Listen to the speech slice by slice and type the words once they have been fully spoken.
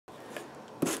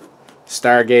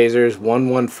Stargazer's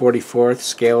 1/144th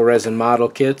scale resin model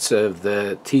kits of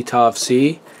the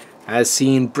Titov-C, as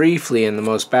seen briefly in the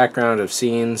most background of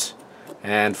scenes,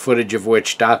 and footage of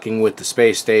which docking with the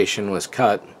space station was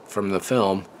cut from the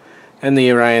film, and the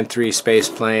Orion 3 space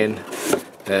plane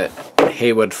that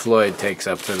Heywood Floyd takes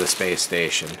up to the space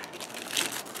station.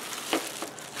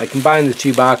 I combined the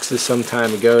two boxes some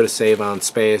time ago to save on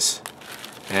space,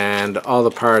 and all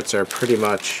the parts are pretty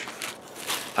much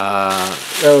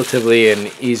relatively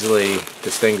and easily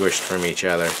distinguished from each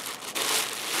other.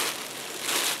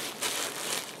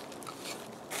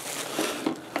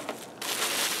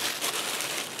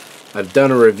 I've done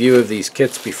a review of these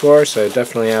kits before, so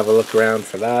definitely have a look around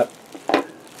for that.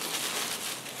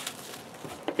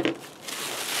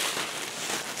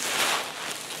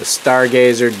 The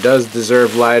Stargazer does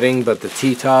deserve lighting, but the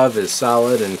Titov is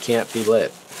solid and can't be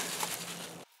lit.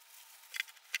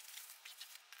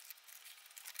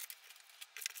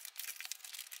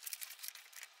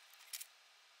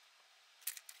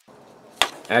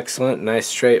 Excellent, nice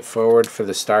straightforward for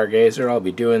the Stargazer. I'll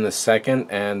be doing the second,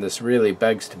 and this really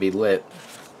begs to be lit.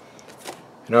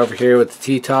 And over here with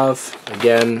the Titov,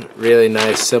 again, really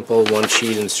nice, simple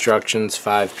one-sheet instructions,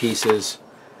 5 pieces.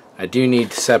 I do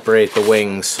need to separate the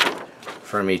wings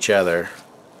from each other.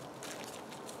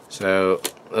 So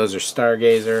those are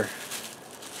Stargazer,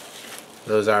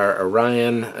 those are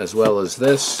Orion, as well as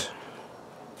this.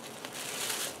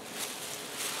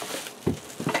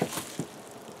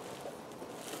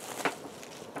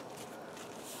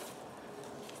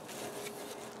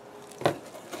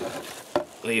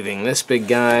 Leaving this big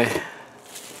guy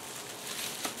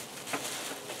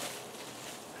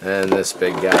and this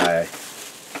big guy.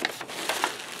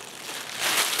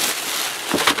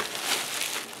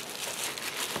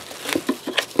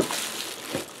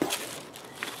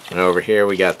 And over here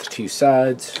we got the 2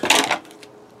 sides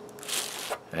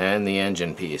and the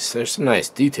engine piece. There's some nice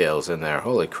details in there,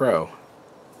 holy crow.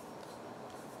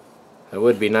 It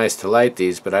would be nice to light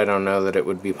these, but I don't know that it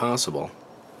would be possible.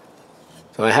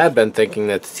 So I had been thinking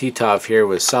that the Titov here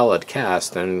was solid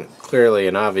cast, and clearly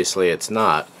and obviously it's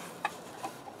not.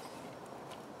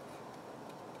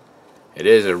 It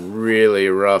is a really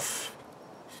rough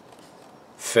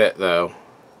fit though.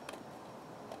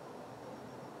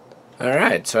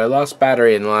 Alright, so I lost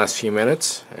battery in the last few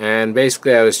minutes, and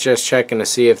basically I was just checking to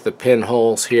see if the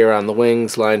pinholes here on the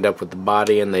wings lined up with the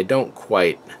body, and they don't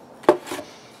quite.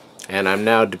 And I'm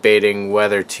now debating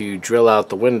whether to drill out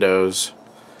the windows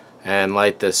and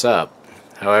light this up.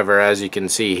 However, as you can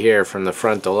see here from the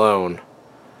front alone,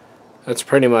 that's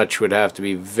pretty much would have to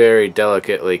be very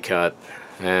delicately cut,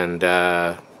 and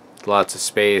lots of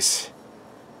space.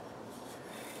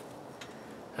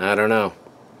 I don't know.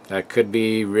 That could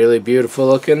be really beautiful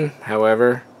looking,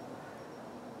 however,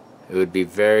 it would be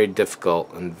very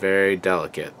difficult and very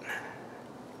delicate.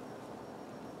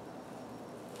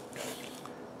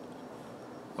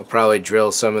 I'll probably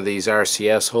drill some of these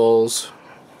RCS holes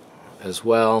as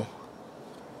well.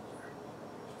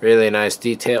 Really nice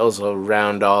details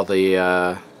around all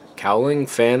the cowling,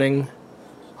 fanning.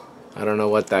 I don't know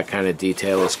what that kind of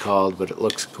detail is called, but it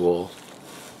looks cool.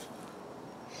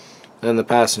 And the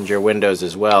passenger windows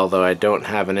as well, though I don't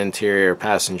have an interior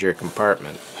passenger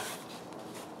compartment.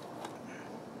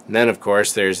 And then of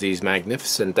course there's these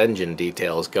magnificent engine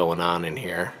details going on in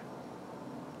here.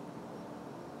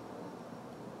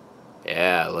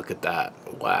 Yeah, look at that.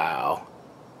 Wow.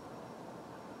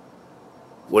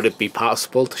 Would it be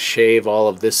possible to shave all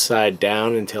of this side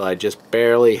down until I just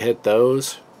barely hit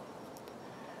those?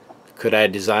 Could I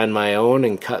design my own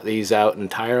and cut these out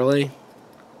entirely?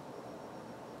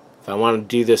 If I want to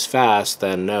do this fast,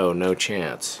 then no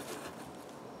chance.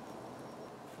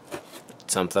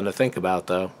 It's something to think about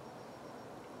though.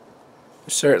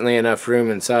 There's certainly enough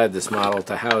room inside this model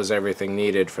to house everything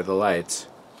needed for the lights.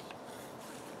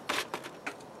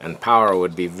 And power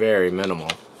would be very minimal.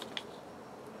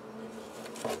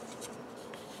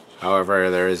 However,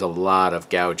 there is a lot of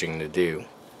gouging to do.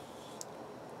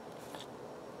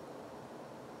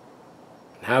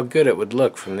 How good it would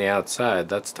look from the outside,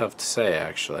 that's tough to say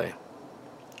actually.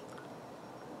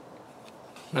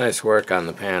 Nice work on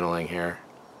the paneling here.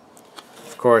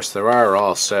 Of course, there are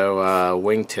also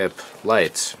wingtip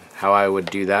lights. How I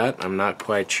would do that, I'm not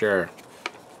quite sure.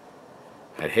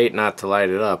 I'd hate not to light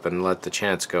it up and let the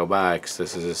chance go by, because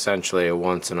this is essentially a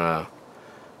once in a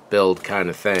build kind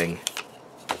of thing.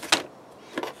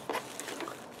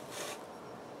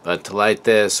 But to light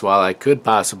this, while I could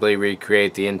possibly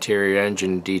recreate the interior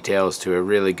engine details to a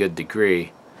really good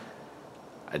degree,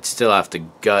 I'd still have to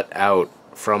gut out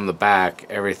from the back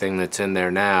everything that's in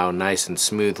there now nice and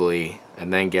smoothly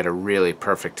and then get a really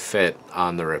perfect fit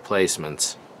on the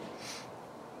replacements.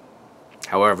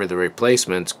 However, the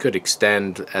replacements could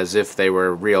extend as if they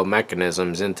were real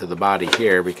mechanisms into the body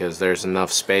here, because there's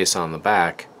enough space on the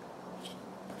back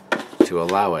to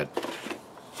allow it.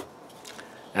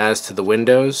 As to the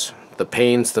windows, the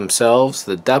panes themselves,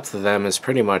 the depth of them is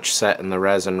pretty much set in the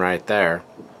resin right there.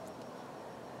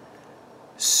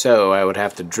 So I would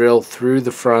have to drill through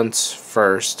the fronts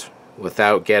first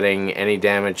without getting any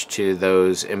damage to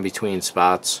those in-between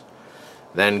spots,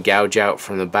 then gouge out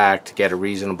from the back to get a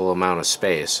reasonable amount of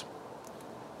space.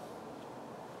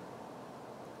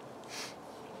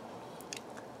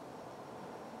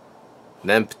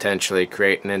 Then potentially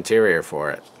create an interior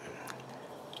for it.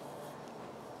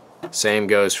 Same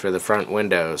goes for the front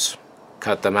windows.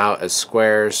 Cut them out as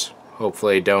squares,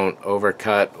 hopefully don't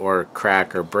overcut or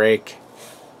crack or break.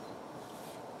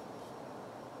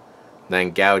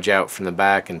 Then gouge out from the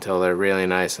back until they're really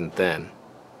nice and thin.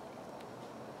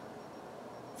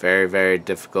 Very, very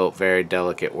difficult, very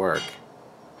delicate work.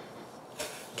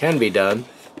 Can be done.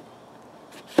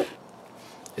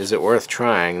 Is it worth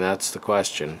trying? That's the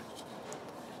question.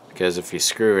 Because if you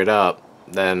screw it up,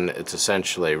 then it's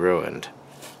essentially ruined.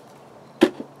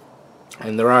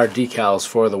 And there are decals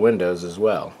for the windows as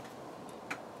well.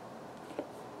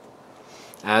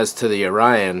 As to the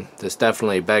Orion, this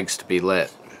definitely begs to be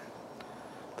lit.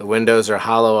 The windows are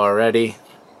hollow already.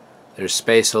 There's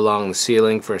space along the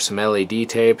ceiling for some LED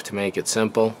tape to make it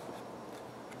simple.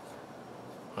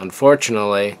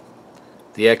 Unfortunately,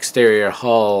 the exterior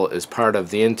hull is part of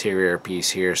the interior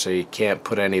piece here, so you can't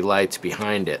put any lights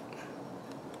behind it.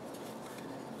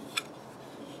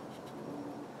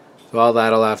 So all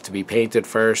that'll have to be painted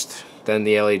first, then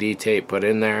the LED tape put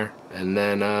in there, and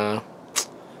then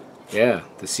yeah,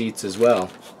 the seats as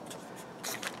well.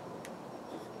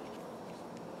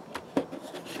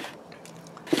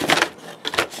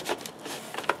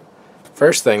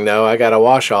 First thing though, I gotta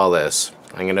wash all this.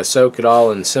 I'm gonna soak it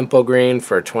all in Simple Green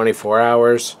for 24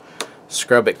 hours,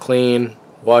 scrub it clean,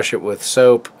 wash it with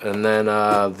soap, and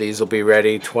then these will be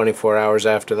ready 24 hours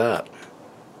after that.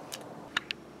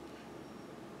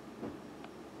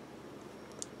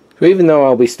 So even though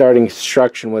I'll be starting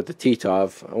construction with the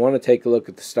Titov, I want to take a look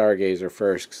at the Stargazer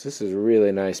first, because this is a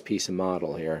really nice piece of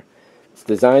model here. It's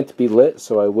designed to be lit,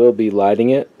 so I will be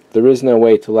lighting it. There is no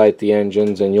way to light the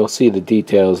engines, and you'll see the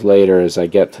details later as I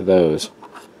get to those.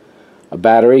 A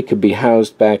battery could be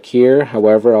housed back here,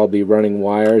 however I'll be running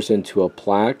wires into a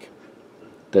plaque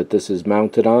that this is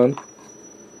mounted on.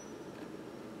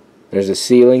 There's a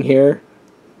ceiling here.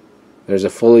 There's a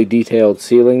fully detailed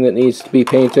ceiling that needs to be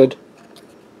painted.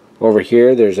 Over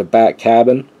here there's a back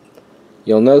cabin.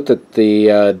 You'll note that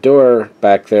the door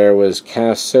back there was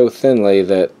cast so thinly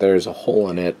that there's a hole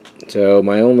in it. So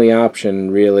my only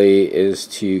option really is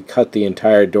to cut the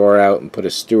entire door out and put a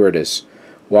stewardess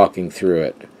walking through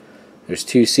it. There's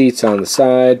 2 seats on the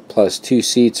side, plus 2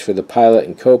 seats for the pilot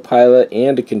and co-pilot,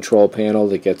 and a control panel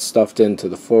that gets stuffed into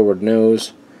the forward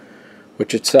nose,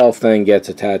 which itself then gets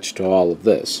attached to all of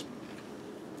this.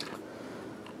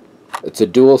 It's a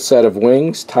dual set of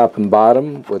wings, top and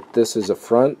bottom, with this as a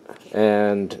front,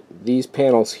 and these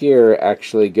panels here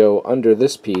actually go under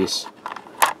this piece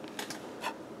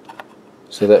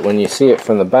so that when you see it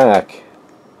from the back,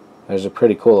 there's a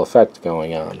pretty cool effect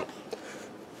going on.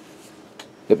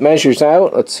 It measures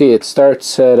out, let's see, it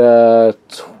starts at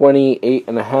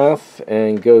 28.5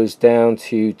 and goes down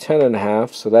to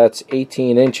 10.5, so that's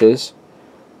 18 inches,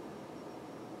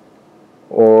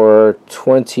 or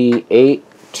 28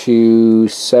 to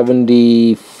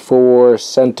 74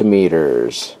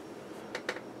 centimeters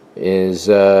is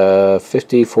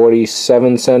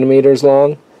 47 centimeters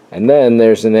long. And then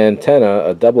there's an antenna,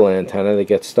 a double antenna, that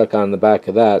gets stuck on the back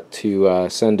of that to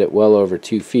send it well over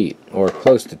 2 feet, or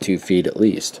close to 2 feet at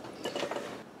least.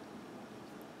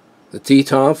 The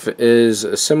Titov is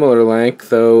a similar length,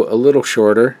 though a little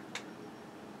shorter,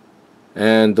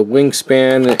 and the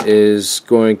wingspan is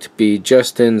going to be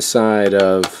just inside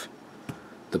of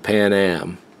the Pan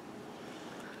Am.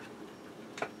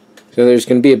 So there's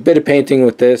going to be a bit of painting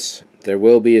with this. There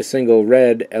will be a single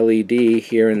red LED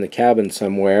here in the cabin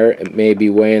somewhere. It may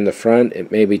be way in the front, it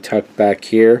may be tucked back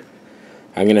here.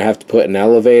 I'm going to have to put an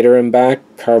elevator in back,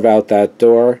 carve out that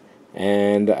door,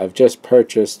 and I've just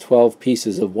purchased 12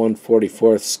 pieces of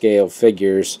 1/44 scale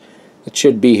figures that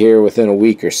should be here within a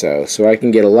week or so. So I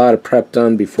can get a lot of prep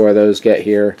done before those get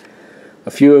here.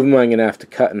 A few of them I'm going to have to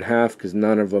cut in half because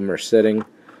none of them are sitting.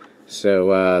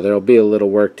 So there'll be a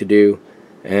little work to do.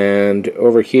 And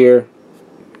over here,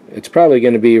 it's probably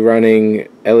going to be running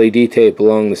LED tape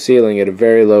along the ceiling at a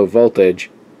very low voltage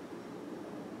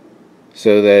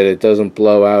so that it doesn't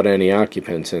blow out any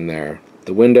occupants in there.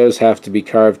 The windows have to be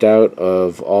carved out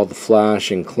of all the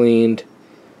flash and cleaned.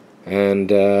 And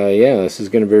yeah, this is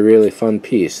going to be a really fun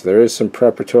piece. There is some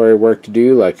preparatory work to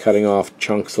do, like cutting off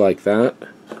chunks like that.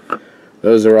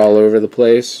 Those are all over the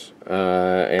place,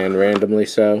 and randomly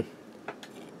so.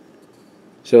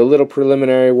 So a little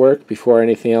preliminary work before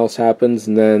anything else happens,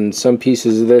 and then some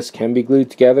pieces of this can be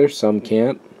glued together, some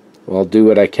can't. Well, I'll do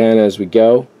what I can as we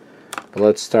go. But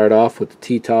let's start off with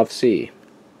the Titov-C.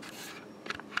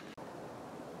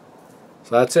 So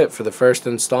that's it for the first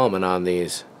installment on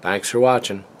these. Thanks for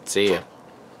watching. See ya.